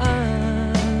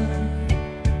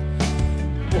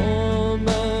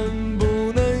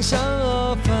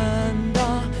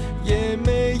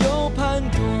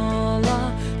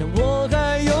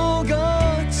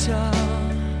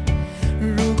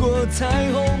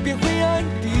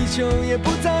球也不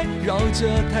再绕着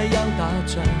太阳打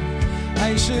转。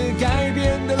爱是改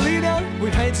变的力量，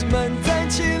为孩子们站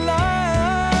起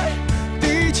来。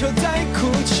地球在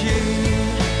哭泣，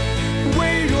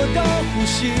微弱的呼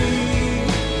吸。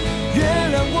原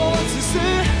谅我自私，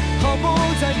毫不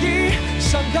在意，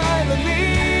伤害了你。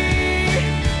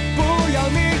不要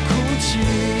你哭泣，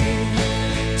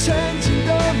曾经的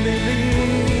美丽，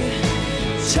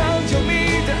抢救你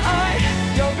的爱，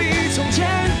要比从前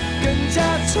更加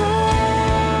珍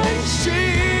惜。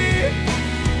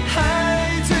孩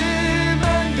子们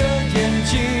的眼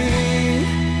睛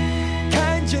看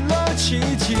见了奇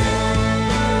迹。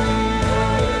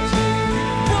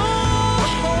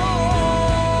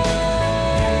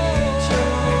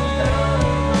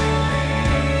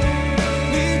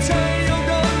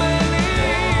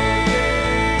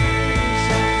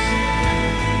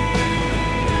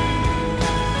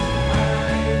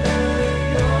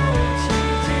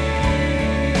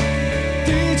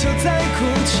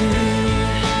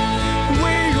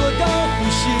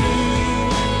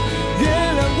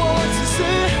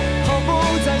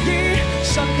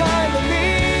伤害了你，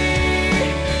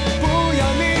不要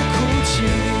你哭泣，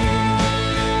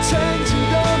曾经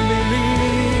的美丽，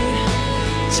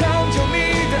抢救你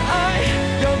的爱，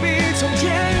要比从前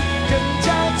更加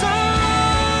珍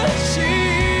惜。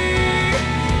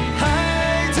孩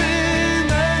子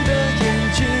们的眼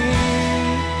睛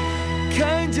看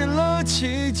见了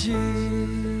奇迹。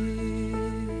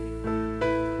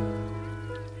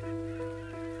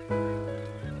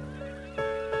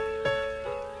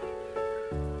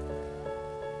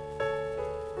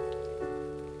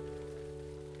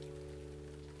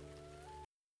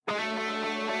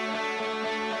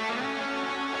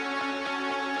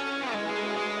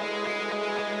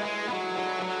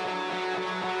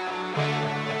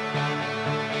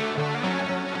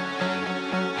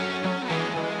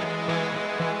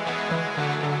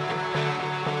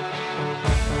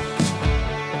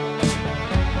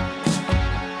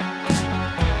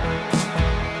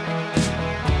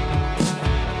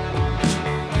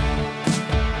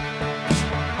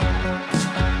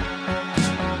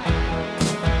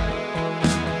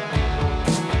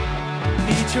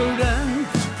地球人，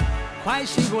快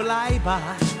醒过来吧，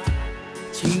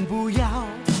请不要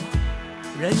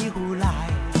任意胡来。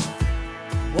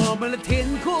我们的天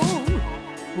空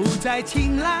不再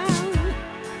晴朗，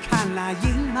看那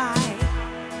阴霾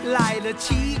来得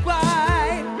奇怪。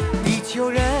地球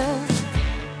人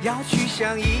要去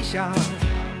想一想，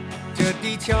这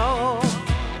地球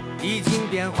已经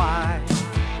变坏，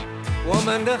我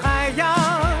们的海洋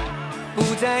不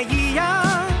再一样，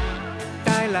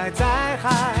带来灾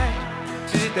害，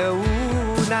值得无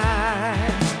奈。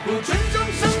不尊重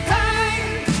生态，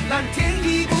蓝天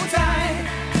已不在，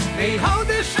美好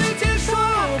的世界说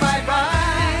拜拜。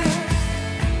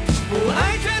不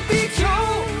爱这地球，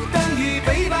等于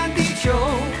背叛地球，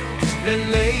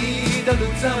人类的路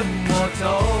怎么走？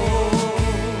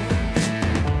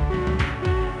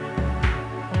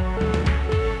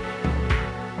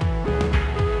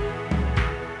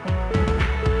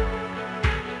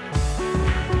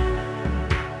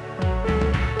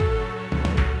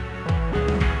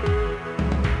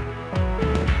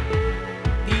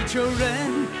地球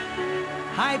人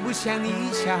还不想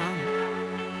一想，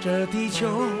这地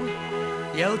球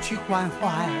要去关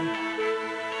怀，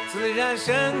自然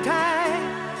生态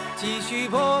继续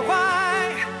破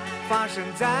坏，发生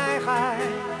灾害，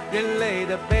人类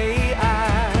的悲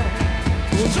哀。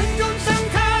不尊重生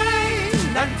态，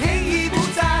蓝天已不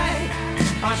在，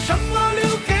把什么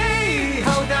留给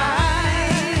后代？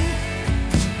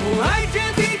不爱这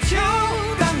地球，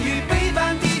等于背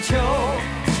叛地球，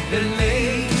人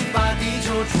类把地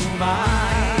球出卖。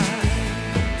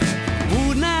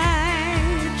无奈，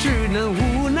只能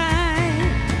无奈，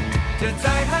这灾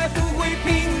害不会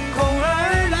凭空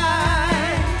而来。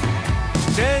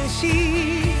珍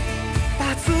惜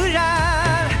大自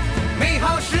然，美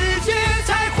好世界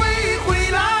才会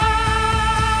回来。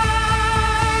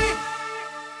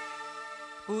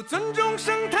不尊重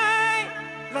生态，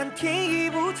蓝天已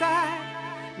不在，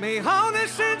美好的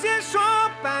世界说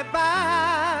拜拜。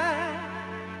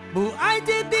不爱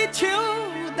这地球，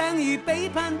等于背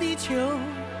叛地球，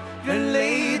人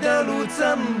类的路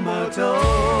怎么走？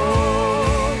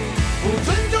不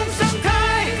尊重生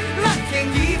态，蓝天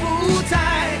已不在，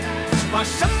把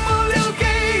什么留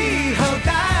给后代？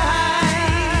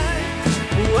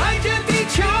不爱这地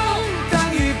球，等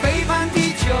于背叛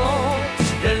地球，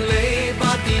人类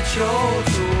把地球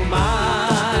出卖。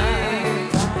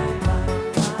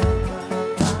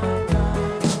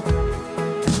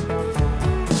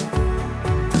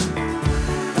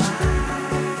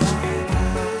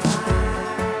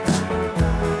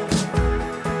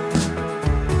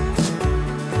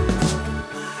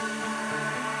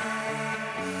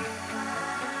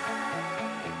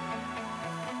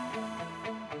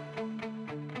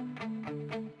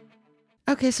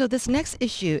Okay, so this next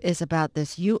issue is about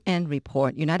this UN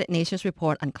report, United Nations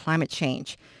report on climate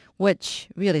change, which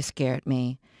really scared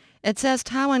me. It says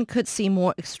Taiwan could see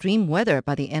more extreme weather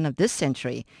by the end of this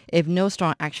century if no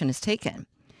strong action is taken.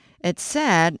 It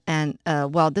said, and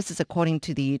this is according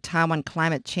to the Taiwan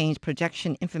Climate Change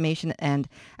Projection Information and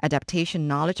Adaptation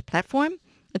Knowledge Platform.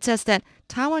 It says that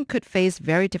Taiwan could face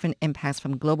very different impacts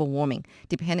from global warming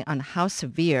depending on how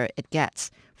severe it gets.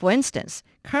 For instance,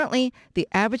 currently the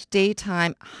average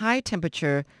daytime high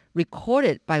temperature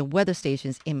recorded by weather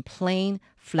stations in plain,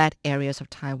 flat areas of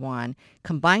Taiwan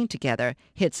combined together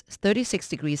hits 36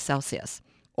 degrees Celsius,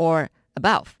 or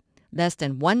above, less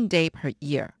than 1 day per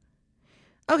year.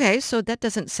 Okay, so that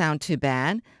doesn't sound too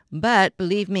bad, but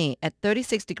believe me, at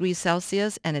 36 degrees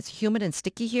Celsius and it's humid and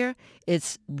sticky here,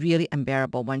 it's really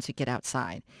unbearable once you get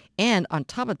outside. And on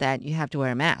top of that, you have to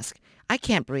wear a mask. I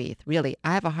can't breathe, really.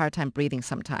 I have a hard time breathing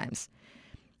sometimes.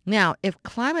 Now, if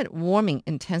climate warming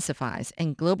intensifies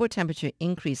and global temperature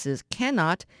increases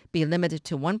cannot be limited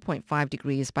to 1.5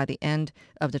 degrees by the end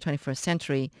of the 21st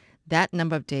century, that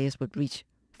number of days would reach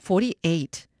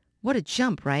 48. What a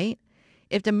jump, right?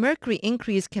 If the mercury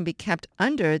increase can be kept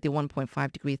under the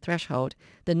 1.5 degree threshold,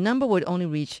 the number would only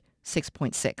reach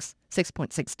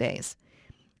 6.6 days.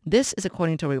 This is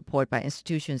according to a report by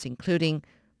institutions including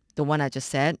the one I just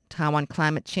said, Taiwan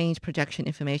Climate Change Projection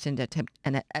Information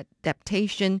and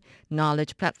Adaptation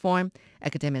Knowledge Platform,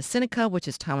 Academia Sinica, which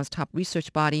is Taiwan's top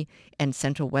research body, and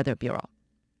Central Weather Bureau.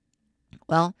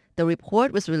 Well, the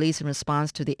report was released in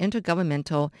response to the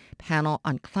Intergovernmental Panel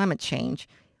on Climate Change,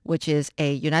 which is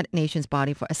a United Nations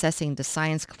body for assessing the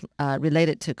science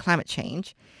related to climate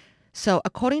change. So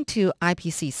according to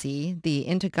IPCC, the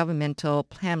Intergovernmental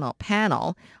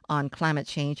Panel on Climate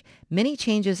Change, many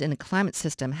changes in the climate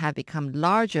system have become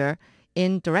larger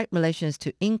in direct relations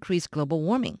to increased global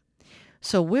warming.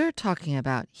 So we're talking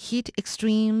about heat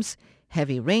extremes,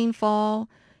 heavy rainfall,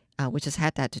 we just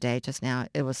had that today just now.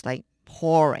 It was like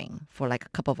pouring for like a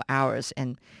couple of hours,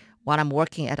 and while I'm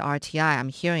working at RTI, I'm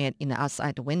hearing it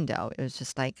outside the window. It was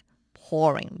just like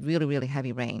pouring, really, really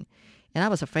heavy rain. And I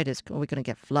was afraid we're going to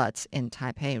get floods in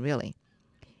Taipei, really.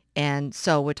 And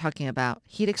so we're talking about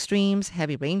heat extremes,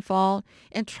 heavy rainfall,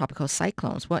 and tropical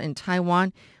cyclones. Well, in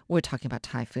Taiwan, we're talking about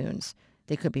typhoons.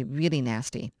 They could be really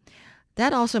nasty.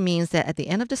 That also means that at the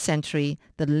end of the century,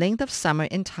 the length of summer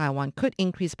in Taiwan could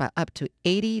increase by up to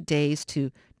 80 days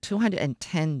to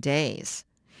 210 days.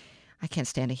 I can't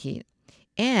stand the heat.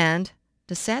 And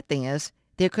the sad thing is,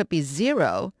 there could be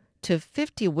 0 to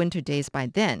 50 winter days by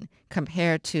then,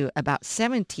 compared to about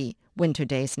 70 winter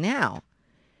days now.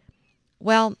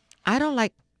 Well, I don't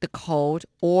like the cold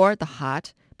or the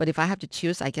hot, but if I have to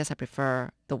choose, I guess I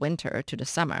prefer the winter to the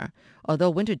summer, although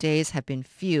winter days have been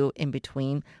few in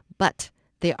between, but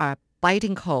they are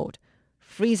biting cold,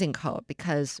 freezing cold,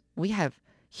 because we have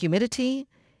humidity,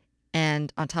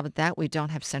 and on top of that, we don't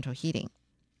have central heating.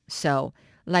 So,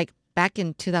 like back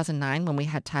in 2009 when we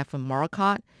had Typhoon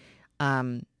Morakot,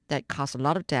 that caused a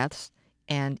lot of deaths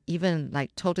and even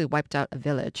like totally wiped out a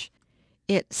village.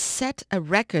 It set a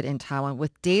record in Taiwan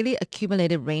with daily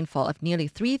accumulated rainfall of nearly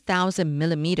 3,000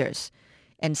 millimeters,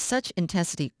 and such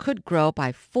intensity could grow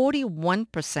by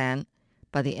 41%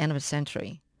 by the end of the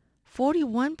century.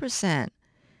 41%.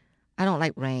 I don't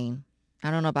like rain.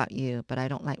 I don't know about you, but I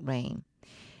don't like rain.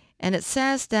 And it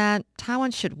says that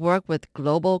Taiwan should work with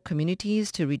global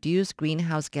communities to reduce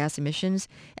greenhouse gas emissions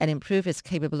and improve its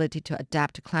capability to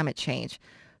adapt to climate change.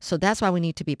 So that's why we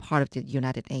need to be part of the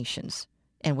United Nations,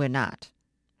 and we're not.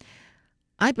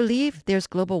 I believe there's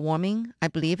global warming. I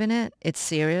believe in it. It's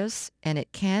serious, and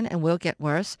it can and will get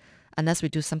worse unless we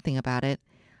do something about it.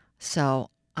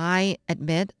 So I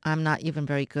admit I'm not even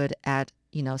very good at,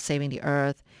 saving the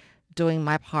earth, doing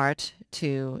my part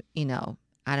to,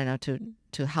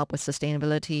 to help with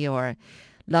sustainability or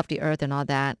love the earth and all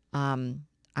that.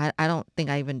 I don't think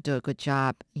I even do a good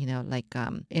job, in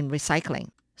recycling.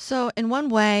 So in one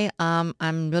way,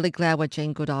 I'm really glad what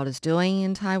Jane Goodall is doing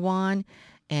in Taiwan.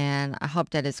 And I hope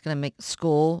that it's going to make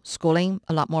schooling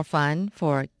a lot more fun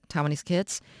for Taiwanese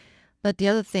kids. But the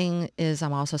other thing is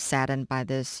I'm also saddened by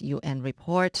this UN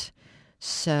report.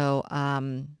 So,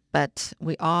 but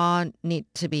we all need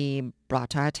to be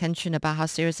brought to our attention about how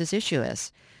serious this issue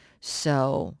is.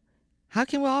 So how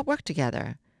can we all work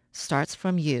together? Starts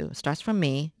from you, starts from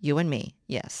me, you and me,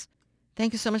 yes.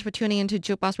 Thank you so much for tuning into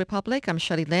Jukebox Republic. I'm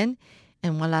Shirley Lin.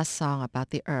 And one last song about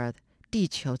the earth, 地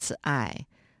球之爱,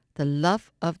 The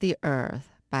Love of the Earth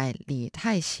by Li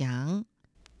Taixiang.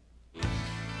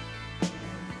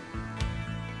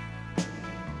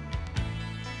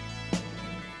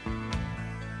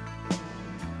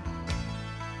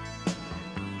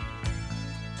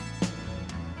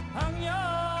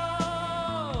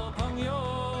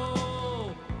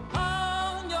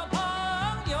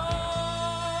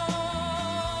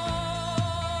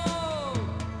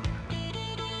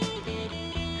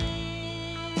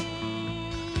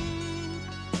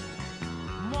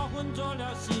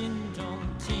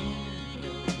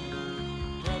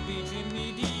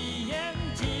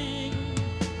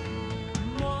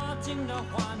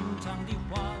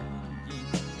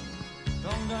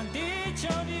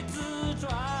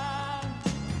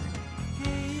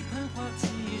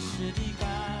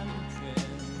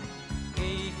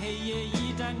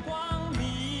 闪光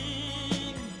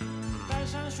明，带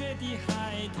上学的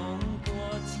孩童过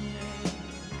节，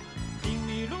领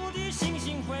迷路的星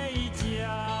星回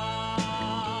家。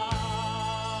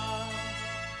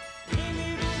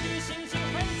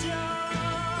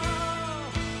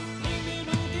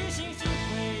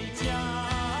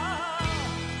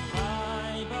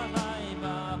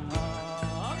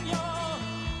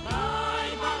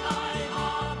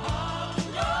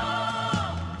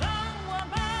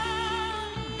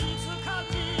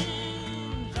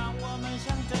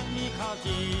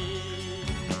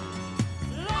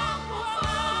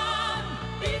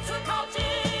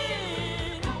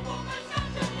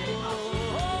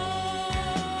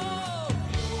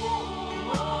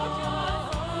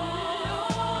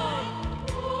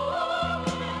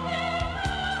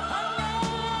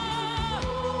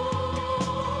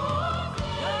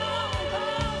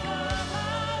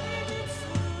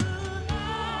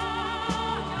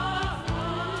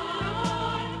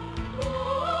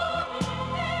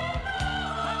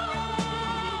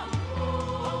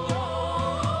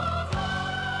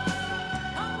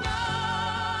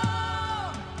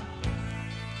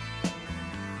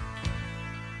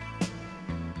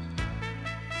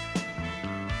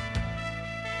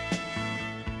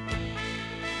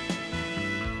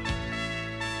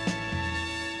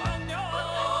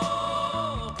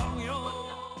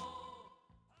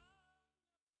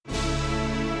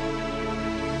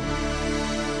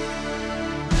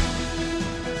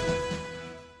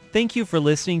Thank you for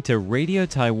listening to Radio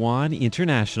Taiwan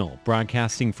International,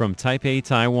 broadcasting from Taipei,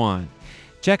 Taiwan.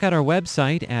 Check out our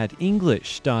website at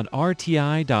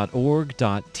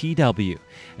english.rti.org.tw.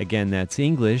 Again, that's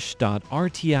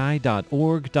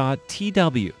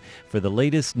english.rti.org.tw for the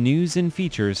latest news and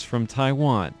features from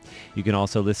Taiwan. You can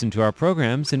also listen to our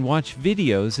programs and watch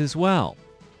videos as well.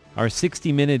 Our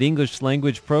 60-minute English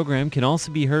language program can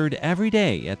also be heard every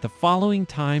day at the following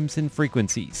times and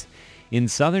frequencies. In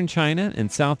southern China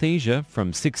and South Asia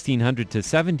from 1600 to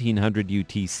 1700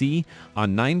 UTC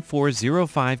on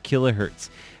 9405 kHz.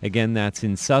 Again, that's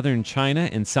in southern China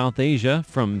and South Asia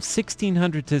from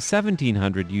 1600 to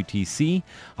 1700 UTC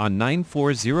on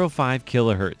 9405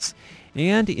 kHz.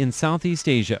 And in Southeast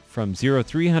Asia from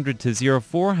 0300 to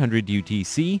 0400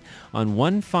 UTC on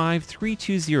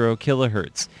 15320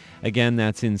 kHz. Again,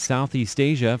 that's in Southeast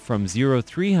Asia from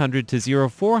 0300 to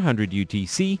 0400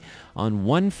 UTC on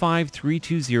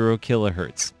 15320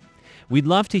 kHz. We'd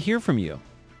love to hear from you.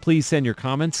 Please send your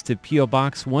comments to P.O.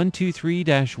 Box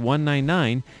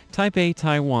 123-199, Taipei,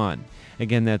 Taiwan.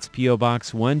 Again, that's P.O.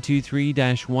 Box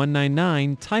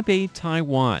 123-199, Taipei,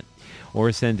 Taiwan.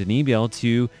 Or send an email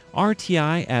to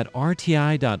rti@rti.org.tw.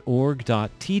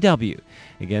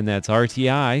 Again, that's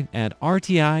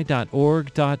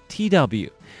rti@rti.org.tw.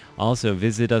 Also,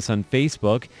 visit us on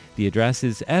Facebook. The address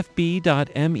is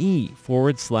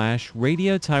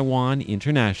fb.me/Radio Taiwan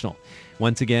International.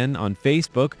 Once again, on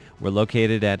Facebook, we're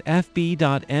located at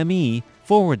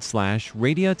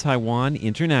fb.me/Radio Taiwan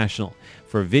International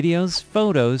for videos,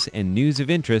 photos, and news of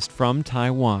interest from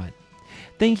Taiwan.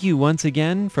 Thank you once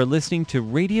again for listening to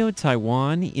Radio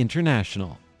Taiwan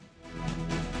International.